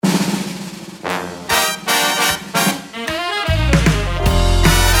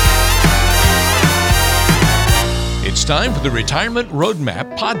time for the Retirement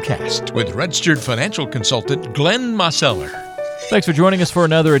Roadmap podcast with registered financial consultant Glenn Mosseller. Thanks for joining us for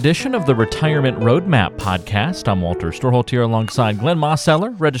another edition of the Retirement Roadmap podcast. I'm Walter Storholt here alongside Glenn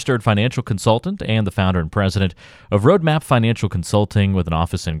Mosseller, registered financial consultant and the founder and president of Roadmap Financial Consulting with an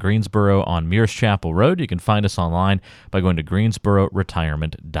office in Greensboro on Mears Chapel Road. You can find us online by going to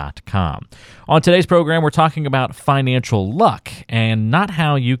greensbororetirement.com. On today's program, we're talking about financial luck and not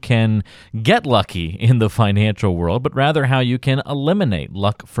how you can get lucky in the financial world, but rather how you can eliminate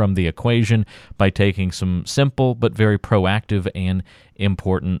luck from the equation by taking some simple but very proactive and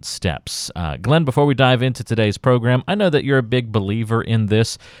important steps. Glenn, before we dive into today's program, I know that you're a big believer in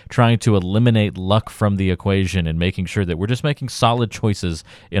this, trying to eliminate luck from the equation and making sure that we're just making solid choices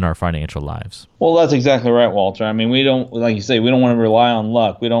in our financial lives. Well, that's exactly right, Walter. I mean, we don't, like you say, we don't want to rely on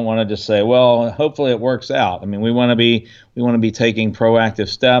luck. We don't want to just say, well, hopefully it works out. I mean, we want to be taking proactive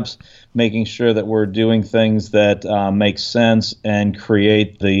steps, making sure that we're doing things that make sense and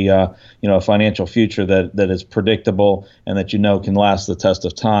create the a financial future that is predictable and that can last the test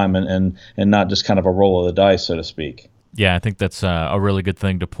of time and not just kind of a roll of the dice, so to speak. Yeah, I think that's a really good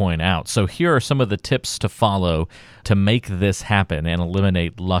thing to point out. So here are some of the tips to follow to make this happen and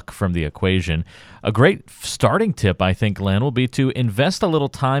eliminate luck from the equation. A great starting tip, I think, Glenn, will be to invest a little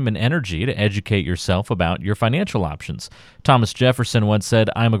time and energy to educate yourself about your financial options. Thomas Jefferson once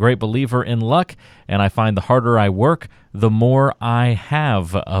said, "I'm a great believer in luck, and I find the harder I work, the more I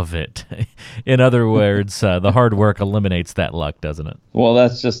have of it." In other words, the hard work eliminates that luck, doesn't it? Well,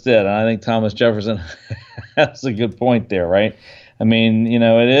 that's just it. And I think Thomas Jefferson has a good point there, right? I mean,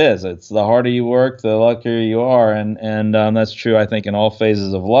 it is. It's the harder you work, the luckier you are, and that's true, I think, in all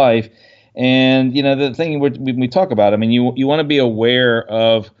phases of life. And the thing we talk about, I mean, you want to be aware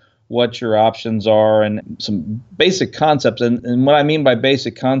of what your options are and some basic concepts. And what I mean by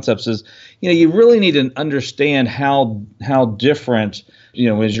basic concepts is, you really need to understand how different,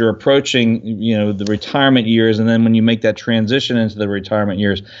 as you're approaching, the retirement years, and then when you make that transition into the retirement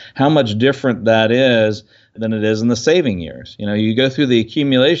years, how much different that is than it is in the saving years. You go through the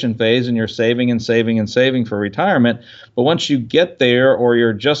accumulation phase and you're saving and saving and saving for retirement. But once you get there, or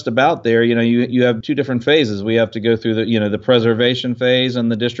you're just about there, you have two different phases. We have to go through the preservation phase and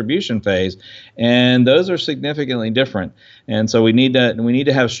the distribution phase, and those are significantly different. And so we need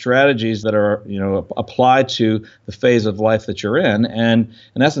to have strategies that are applied to the phase of life that you're in. And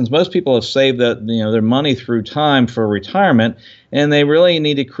in essence, most people have saved their money through time for retirement, and they really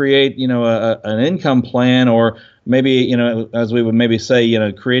need to create an income plan, or maybe as we would maybe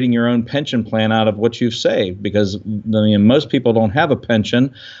say, creating your own pension plan out of what you've saved, because most people don't have a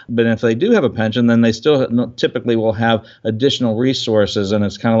pension, but if they do have a pension, then they still typically will have additional resources, and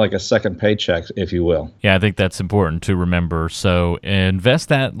it's kind of like a second paycheck, if you will. Yeah, I think that's important to remember. So invest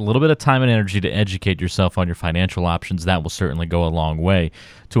that little bit of time and energy to educate yourself on your financial options. That will certainly go a long way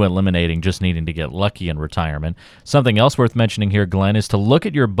to eliminating just needing to get lucky in retirement. Something else worth mentioning here, Glenn, is to look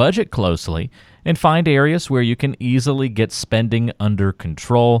at your budget closely and find areas where you can easily get spending under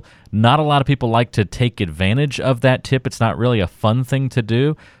control. Not a lot of people like to take advantage of that tip. It's not really a fun thing to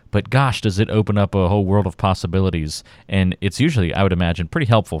do, but gosh, does it open up a whole world of possibilities. And it's usually, I would imagine, pretty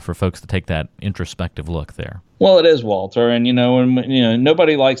helpful for folks to take that introspective look there. Well, it is, Walter, and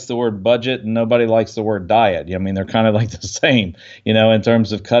nobody likes the word budget and nobody likes the word diet. I mean, they're kind of like the same, in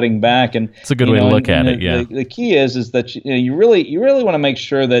terms of cutting back. And it's a good way to look at it. Yeah. The key is that you really want to make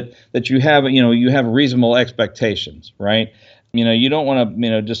sure that you have reasonable expectations, right? You don't want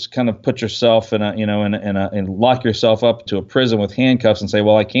to, just kind of put yourself in and lock yourself up to a prison with handcuffs and say,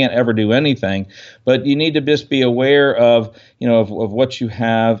 well, I can't ever do anything. But you need to just be aware of what you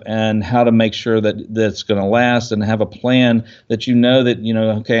have and how to make sure that that's going to last, and have a plan that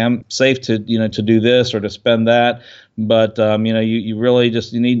that, okay, I'm safe to do this or to spend that. But you really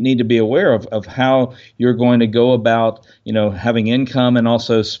just need to be aware of how you're going to go about having income and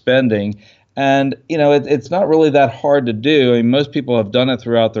also spending. And, it's not really that hard to do. I mean, most people have done it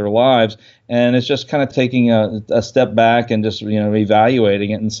throughout their lives, and it's just kind of taking a step back and just,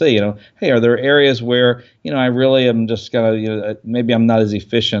 evaluating it and see, hey, are there areas where, I really am just going to, maybe I'm not as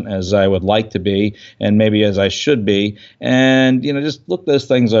efficient as I would like to be, and maybe as I should be. And, just look those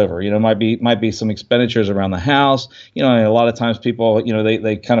things over. Might be some expenditures around the house. A lot of times people,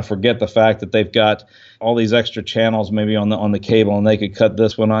 they kind of forget the fact that they've got all these extra channels maybe on the cable, and they could cut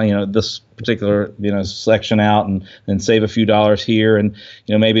this one on, this particular section out and save a few dollars here, and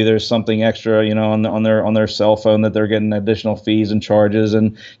maybe there's something extra on their cell phone that they're getting additional fees and charges,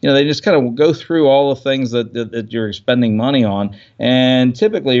 and they just kind of go through all the things that you're spending money on, and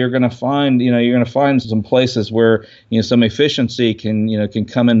typically you're going to find some places where some efficiency can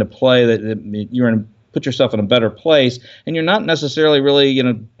come into play, that you're in put yourself in a better place, and you're not necessarily really,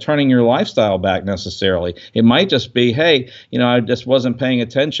 turning your lifestyle back necessarily. It might just be, hey, I just wasn't paying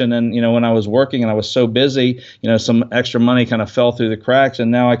attention, and when I was working and I was so busy, some extra money kind of fell through the cracks,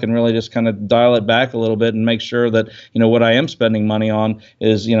 and now I can really just kind of dial it back a little bit and make sure that what I am spending money on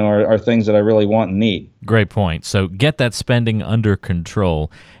is are things that I really want and need. Great point. So get that spending under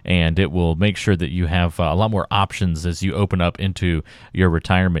control, and it will make sure that you have a lot more options as you open up into your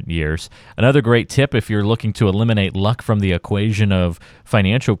retirement years. Another great tip, if you're looking to eliminate luck from the equation of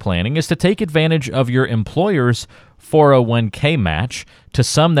financial planning, is to take advantage of your employer's 401k match. To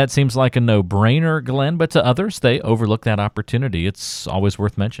some, that seems like a no-brainer, Glenn, but to others, they overlook that opportunity. It's always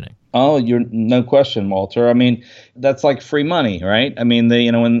worth mentioning. Oh, you're no question, Walter. I mean, that's like free money, right? I mean,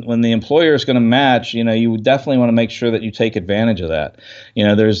 when the employer is going to match, you definitely want to make sure that you take advantage of that.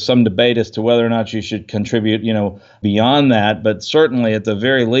 There's some debate as to whether or not you should contribute, beyond that, but certainly at the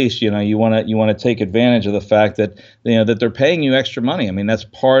very least, you want to take advantage of the fact that that they're paying you extra money. I mean, that's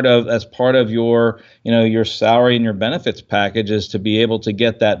part of your your salary and your benefits package is to be able to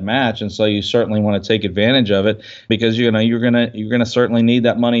get that match, and so you certainly want to take advantage of it because you're gonna certainly need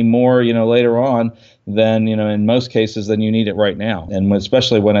that money more later on than in most cases than you need it right now, and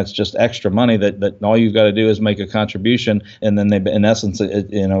especially when it's just extra money that all you've got to do is make a contribution, and then in essence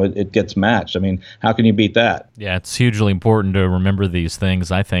it gets matched. I mean, how can you beat that? Yeah, it's hugely important to remember these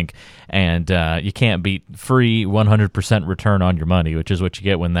things, I think, and you can't beat free 100% return on your money, which is what you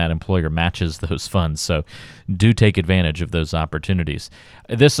get when that employer matches those funds. So do take advantage of those opportunities.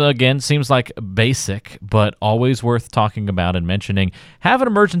 This, again, seems like basic, but always worth talking about and mentioning. Have an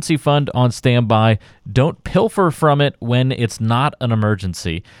emergency fund on standby. Don't pilfer from it when it's not an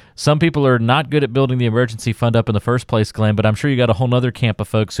emergency. Some people are not good at building the emergency fund up in the first place, Glenn, but I'm sure you got a whole other camp of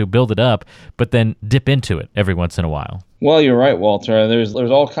folks who build it up, but then dip into it every once in a while. Well, you're right, Walter. There's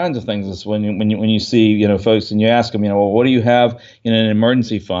all kinds of things when you see folks and you ask them, well, what do you have in an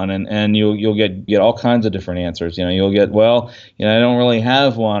emergency fund, and you'll get all kinds of different answers. You'll get, well, I don't really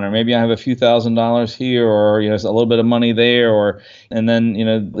have one, or maybe I have a few $1,000s here, or a little bit of money there, and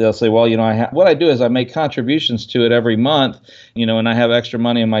then they'll say, well, what I do is I make contributions to it every month, and I have extra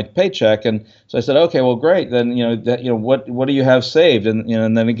money in my paycheck, and so I said, okay, well, great. Then what do you have saved,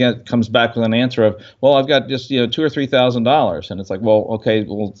 and then again it comes back with an answer of, well, I've got just $2,000 or $3,000. And it's like, well, okay,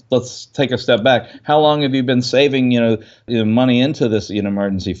 well, let's take a step back. How long have you been saving, money into this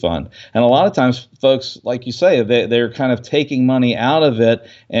emergency fund? And a lot of times, folks, like you say, they're kind of taking money out of it,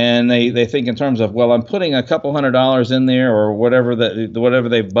 and they think in terms of, well, I'm putting a couple $100s in there, or whatever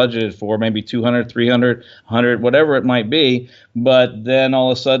they've budgeted for, maybe 200, 300, 100, whatever it might be. But then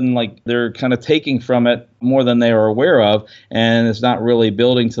all of a sudden, like, they're kind of taking from it more than they are aware of, and it's not really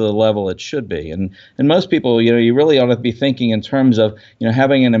building to the level it should be. And most people, you really ought to be thinking in terms of,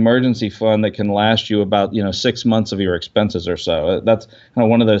 having an emergency fund that can last you about, 6 months of your expenses or so. That's kind of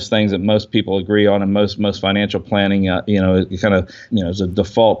one of those things that most people agree on, and most financial planning, is a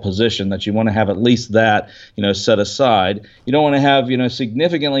default position that you want to have at least that, set aside. You don't want to have,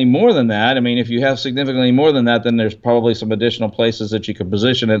 significantly more than that. I mean, if you have significantly more than that, then there's probably some additional places that you could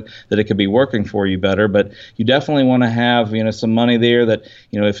position it that it could be working for you better. But you definitely want to have, some money there that,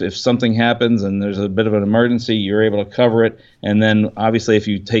 if something happens and there's a bit of an emergency, you're able to cover it. And then obviously if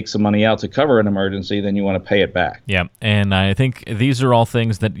you take some money out to cover an emergency, then you want to pay it back. Yeah, and I think these are all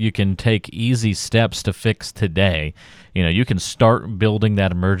things that you can take easy steps to fix today. You can start building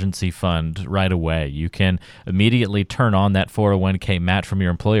that emergency fund right away. You can immediately turn on that 401k match from your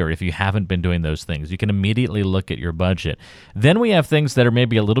employer if you haven't been doing those things. You can immediately look at your budget. Then we have things that are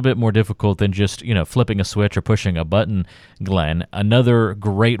maybe a little bit more difficult than just, flipping a switch or pushing a button, Glenn. Another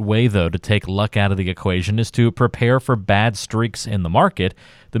great way, though, to take luck out of the equation is to prepare for bad streaks in the market.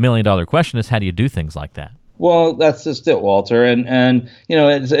 The million-dollar question is, how do you do things like that? Well, that's just it, Walter. And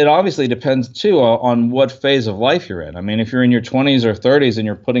it obviously depends, too, on what phase of life you're in. I mean, if you're in your 20s or 30s and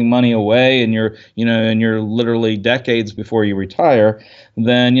you're putting money away and you're literally decades before you retire,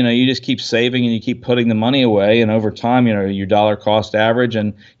 then, you just keep saving and you keep putting the money away. And over time, your dollar cost average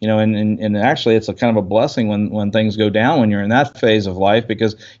and actually it's a kind of a blessing when things go down when you're in that phase of life,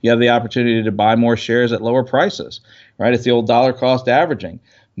 because you have the opportunity to buy more shares at lower prices, right? It's the old dollar cost averaging.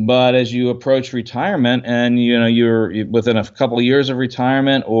 But as you approach retirement and you're within a couple of years of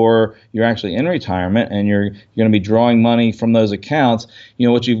retirement, or you're actually in retirement and you're going to be drawing money from those accounts,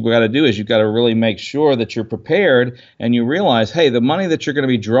 what you've got to do is you've got to really make sure that you're prepared, and you realize, hey, the money that you're going to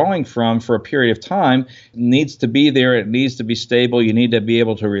be drawing from for a period of time needs to be there. It needs to be stable. You need to be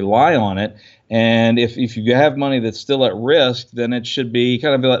able to rely on it. And if you have money that's still at risk, then it should be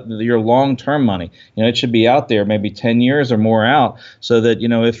kind of like your long-term money. It should be out there maybe 10 years or more out, so that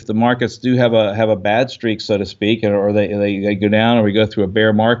if the markets do have a bad streak, so to speak, or they go down, or we go through a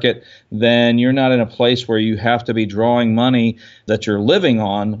bear market, then you're not in a place where you have to be drawing money that you're living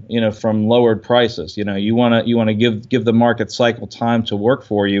on, from lowered prices. You want to give the market cycle time to work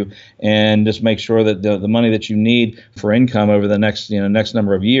for you, and just make sure that the money that you need for income over the next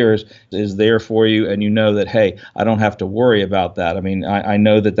number of years is there for you, and that, hey, I don't have to worry about that. I mean, I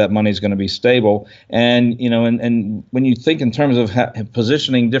know that money is going to be stable, and and when you think in terms of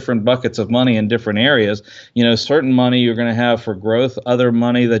positioning different buckets of money in different areas, certain money you're going to have for growth, other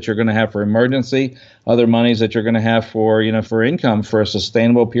money that you're going to have for emergency, other monies that you're going to have for for income for a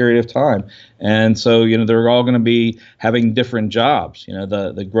sustainable period of time. And so they're all going to be having different jobs.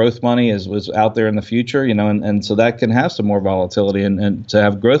 The growth money was out there in the future, and so that can have some more volatility and to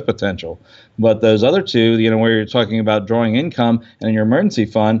have growth potential. But those other two, where you're talking about drawing income and your emergency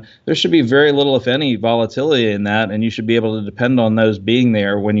fund, there should be very little, if any, volatility in that, and you should be able to depend on those being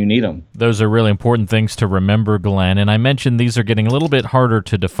there when you need them. Those are really important things to remember, Glenn. And I mentioned these are getting a little bit harder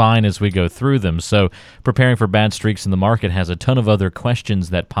to define as we go through them. So preparing for bad streaks in the market has a ton of other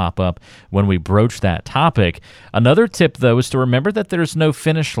questions that pop up when we broach that topic. Another tip, though, is to remember that there's no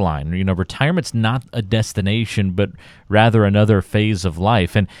finish line. Retirement's not a destination, but rather another phase of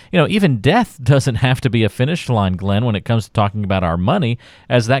life. And, even death doesn't have to be a finish line, Glenn, when it comes to talking about our money,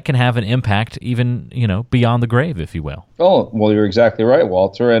 as that can have an impact even, beyond the grave, if you will. Oh, well, you're exactly right,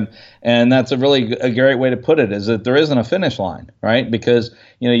 Walter. And that's a great way to put it, is that there isn't a finish line, right? Because,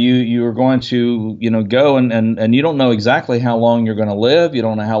 you are going to, go and you don't know exactly how long you're going to live. You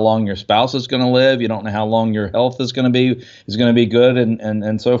don't know how long your spouse is going to live. You don't know how long your health is going to be good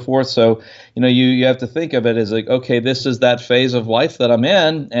and so forth. So, you have to think of it as like, okay, this is that phase of life that I'm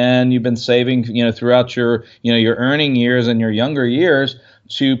in, and you've been saving, throughout your earning years and your younger years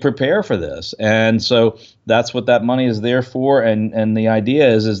to prepare for this. And so that's what that money is there for. And the idea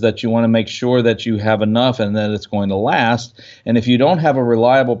is that you want to make sure that you have enough and that it's going to last. And if you don't have a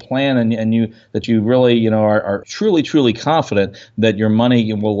reliable plan and you really, are truly confident that your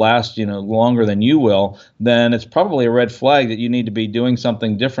money will last, longer than you will, then it's probably a red flag that you need to be doing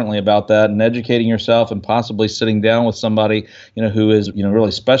something differently about that and educating yourself and possibly sitting down with somebody, who is,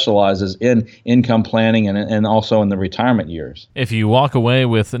 really specializes in income planning and also in the retirement years. If you walk away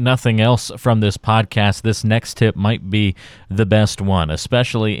with nothing else from this podcast, this next tip might be the best one,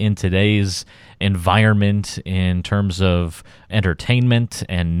 especially in today's environment in terms of entertainment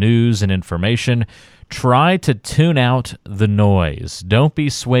and news and information. Try to tune out the noise. Don't be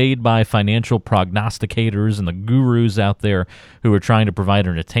swayed by financial prognosticators and the gurus out there who are trying to provide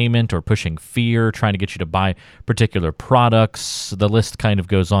entertainment or pushing fear, trying to get you to buy particular products. The list kind of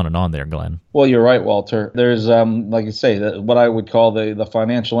goes on and on there, Glenn. Well, you're right, Walter. There's, like you say, what I would call the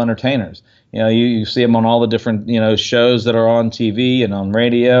financial entertainers. You see them on all the different, shows that are on TV and on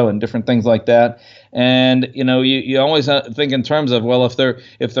radio and different things like that. And, you always think in terms of, well,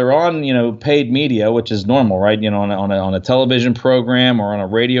 if they're on, paid media, which is normal, right? On a television program or on a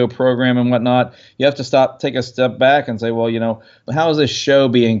radio program and whatnot, you have to take a step back and say, well, how is this show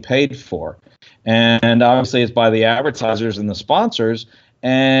being paid for? And obviously it's by the advertisers and the sponsors.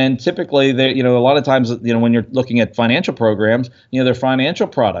 And typically, a lot of times, when you're looking at financial programs, they're financial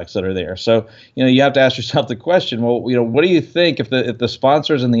products that are there. So, you have to ask yourself the question, well, what do you think if the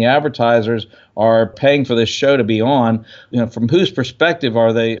sponsors and the advertisers are paying for this show to be on, from whose perspective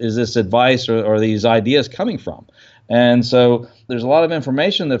is this advice or these ideas coming from? And so there's a lot of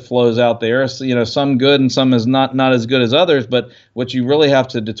information that flows out there, some good and some is not as good as others. But what you really have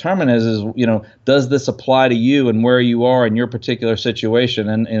to determine is does this apply to you and where you are in your particular situation?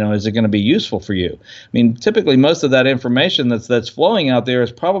 And, is it going to be useful for you? I mean, typically most of that information that's flowing out there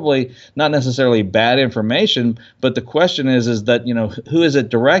is probably not necessarily bad information. But the question is that, who is it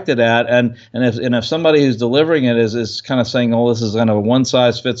directed at? And if somebody who's delivering it is kind of saying, oh, this is kind of a one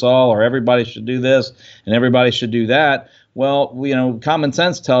size fits all, or everybody should do this and everybody should do that. Well, common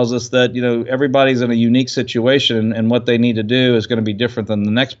sense tells us that, everybody's in a unique situation and what they need to do is going to be different than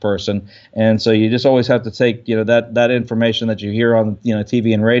the next person. And so you just always have to take, that information that you hear on,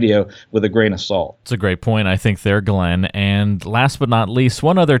 TV and radio with a grain of salt. It's a great point, I think, there, Glenn. And last but not least,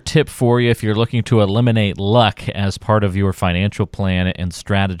 one other tip for you if you're looking to eliminate luck as part of your financial plan and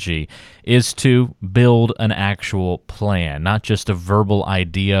strategy is to build an actual plan, not just a verbal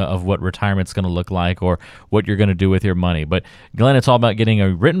idea of what retirement's going to look like or what you're going to do with your money. money. But Glenn, it's all about getting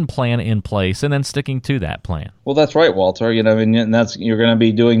a written plan in place and then sticking to that plan. Well, that's right, Walter. And that's, you're going to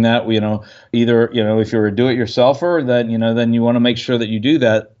be doing that. Either if you're a do-it-yourselfer, then you want to make sure that you do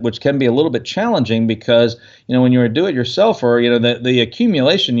that, which can be a little bit challenging because when you're a do-it-yourselfer, the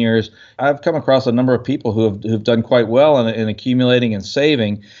accumulation years. I've come across a number of people who've done quite well in accumulating and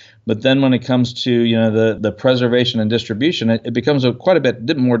saving. But then when it comes to the preservation and distribution, it becomes quite a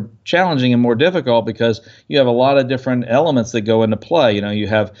bit more challenging and more difficult because you have a lot of different elements that go into play. You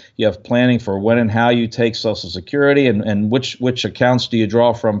have planning for when and how you take Social Security and which accounts do you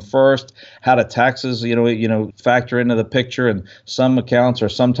draw from first, how do taxes factor into the picture, and some accounts or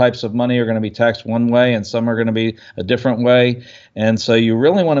some types of money are going to be taxed one way and some are going to be a different way. And so you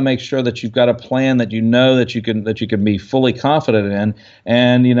really want to make sure that you've got a plan that that you can be fully confident in,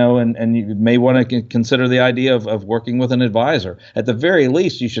 and you may want to consider the idea of working with an advisor. At the very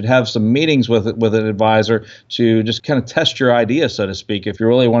least, you should have some meetings with an advisor to just kind of test your idea, so to speak, if you're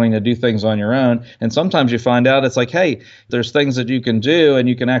really wanting to do things on your own. And sometimes you find out it's like, hey, there's things that you can do, and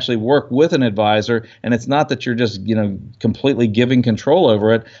you can actually work with an advisor, and it's not that you're just completely giving control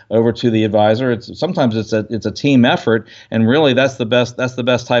over to the advisor. Sometimes it's a team effort, and really that's the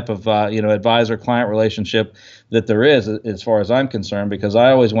best type of advisor-client relationship that there is, as far as I'm concerned, because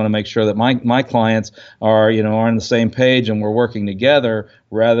I always want to make sure that my clients are on the same page and we're working together,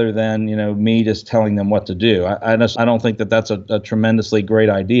 rather than me just telling them what to do. I don't think that that's a tremendously great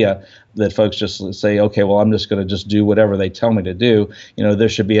idea, that folks just say, okay, well, I'm just going to just do whatever they tell me to do. There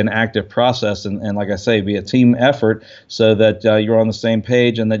should be an active process and like I say, be a team effort, so that you're on the same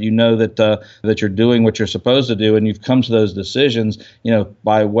page and that that you're doing what you're supposed to do, and you've come to those decisions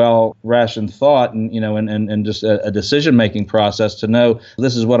by well-rationed thought and just a decision-making process to know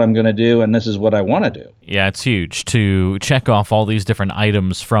this is what I'm going to do and this is what I want to do. Yeah, it's huge to check off all these different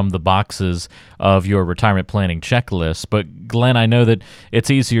items from the boxes of your retirement planning checklist. But Glenn, I know that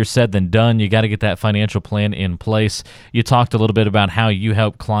it's easier said than done. You got to get that financial plan in place. You talked a little bit about how you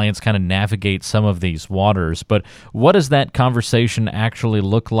help clients kind of navigate some of these waters, but what does that conversation actually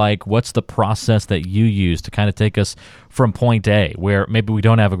look like? What's the process that you use to kind of take us from point A, where maybe we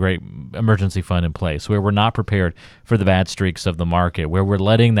don't have a great emergency fund in place, where we're not prepared for the bad streaks of the market, where we're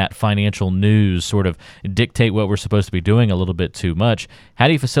letting that financial news sort of dictate what we're supposed to be doing a little bit too much? How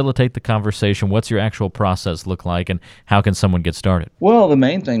do you facilitate the conversation? What's your actual process look like, and how can someone get started? Well, the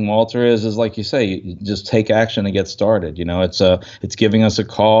main thing, Walter, is like you say, you just take action and get started. It's giving us a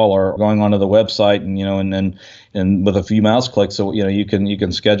call or going onto the website and with a few mouse clicks, so you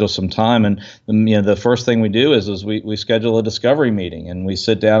can schedule some time. And the first thing we do is we schedule a discovery meeting, and we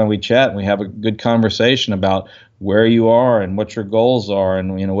sit down and we chat and we have a good conversation about where you are and what your goals are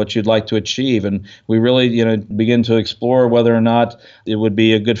and what you'd like to achieve, and we really begin to explore whether or not it would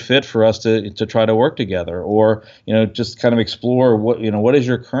be a good fit for us to try to work together, or just kind of explore what is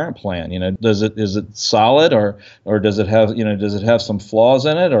your current plan. Is it solid, or does it have some flaws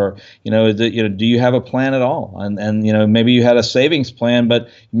in it, or do you have a plan at all? And maybe you had a savings plan, but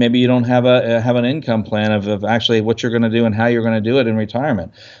maybe you don't have an income plan of actually what you're going to do and how you're going to do it in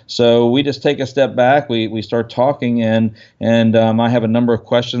retirement. So we just take a step back. We start talking, and I have a number of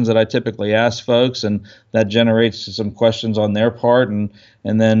questions that I typically ask folks, and that generates some questions on their part, and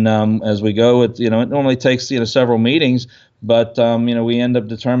then as we go, it normally takes several meetings. But we end up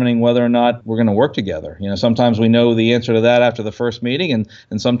determining whether or not we're going to work together. Sometimes we know the answer to that after the first meeting, and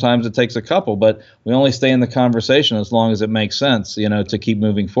sometimes it takes a couple. But we only stay in the conversation as long as it makes sense, to keep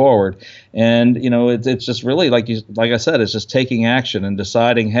moving forward. And it's just really like I said, it's just taking action and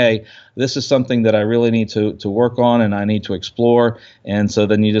deciding, hey, this is something that I really need to work on and I need to explore. And so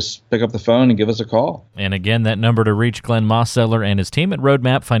then you just pick up the phone and give us a call. And again, that number to reach Glenn Mosseller and his team at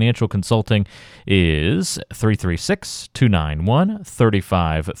Roadmap Financial Consulting is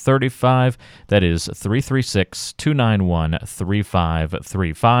 336-291-3535. That is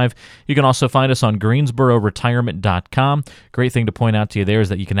 336-291-3535. You can also find us on GreensboroRetirement.com. Great thing to point out to you there is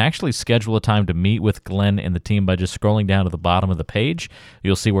that you can actually schedule a time to meet with Glenn and the team by just scrolling down to the bottom of the page.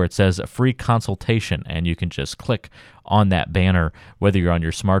 You'll see where it says a free consultation, and you can just click on that banner, whether you're on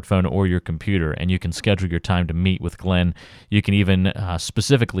your smartphone or your computer, and you can schedule your time to meet with Glenn. You can even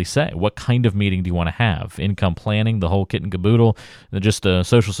specifically say, what kind of meeting do you want to have? Income planning, the whole kit and caboodle, just a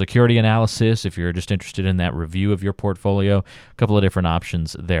Social Security analysis, if you're just interested in that review of your portfolio, a couple of different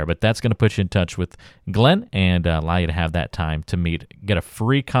options there. But that's going to put you in touch with Glenn and allow you to have that time to meet. Get a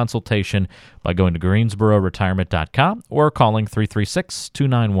free consultation by going to GreensboroRetirement.com or calling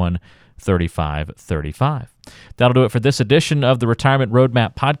 336-291-3535. 3535. That'll do it for this edition of the Retirement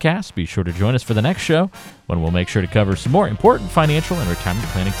Roadmap Podcast. Be sure to join us for the next show when we'll make sure to cover some more important financial and retirement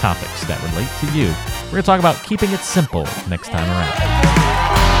planning topics that relate to you. We're going to talk about keeping it simple next time around.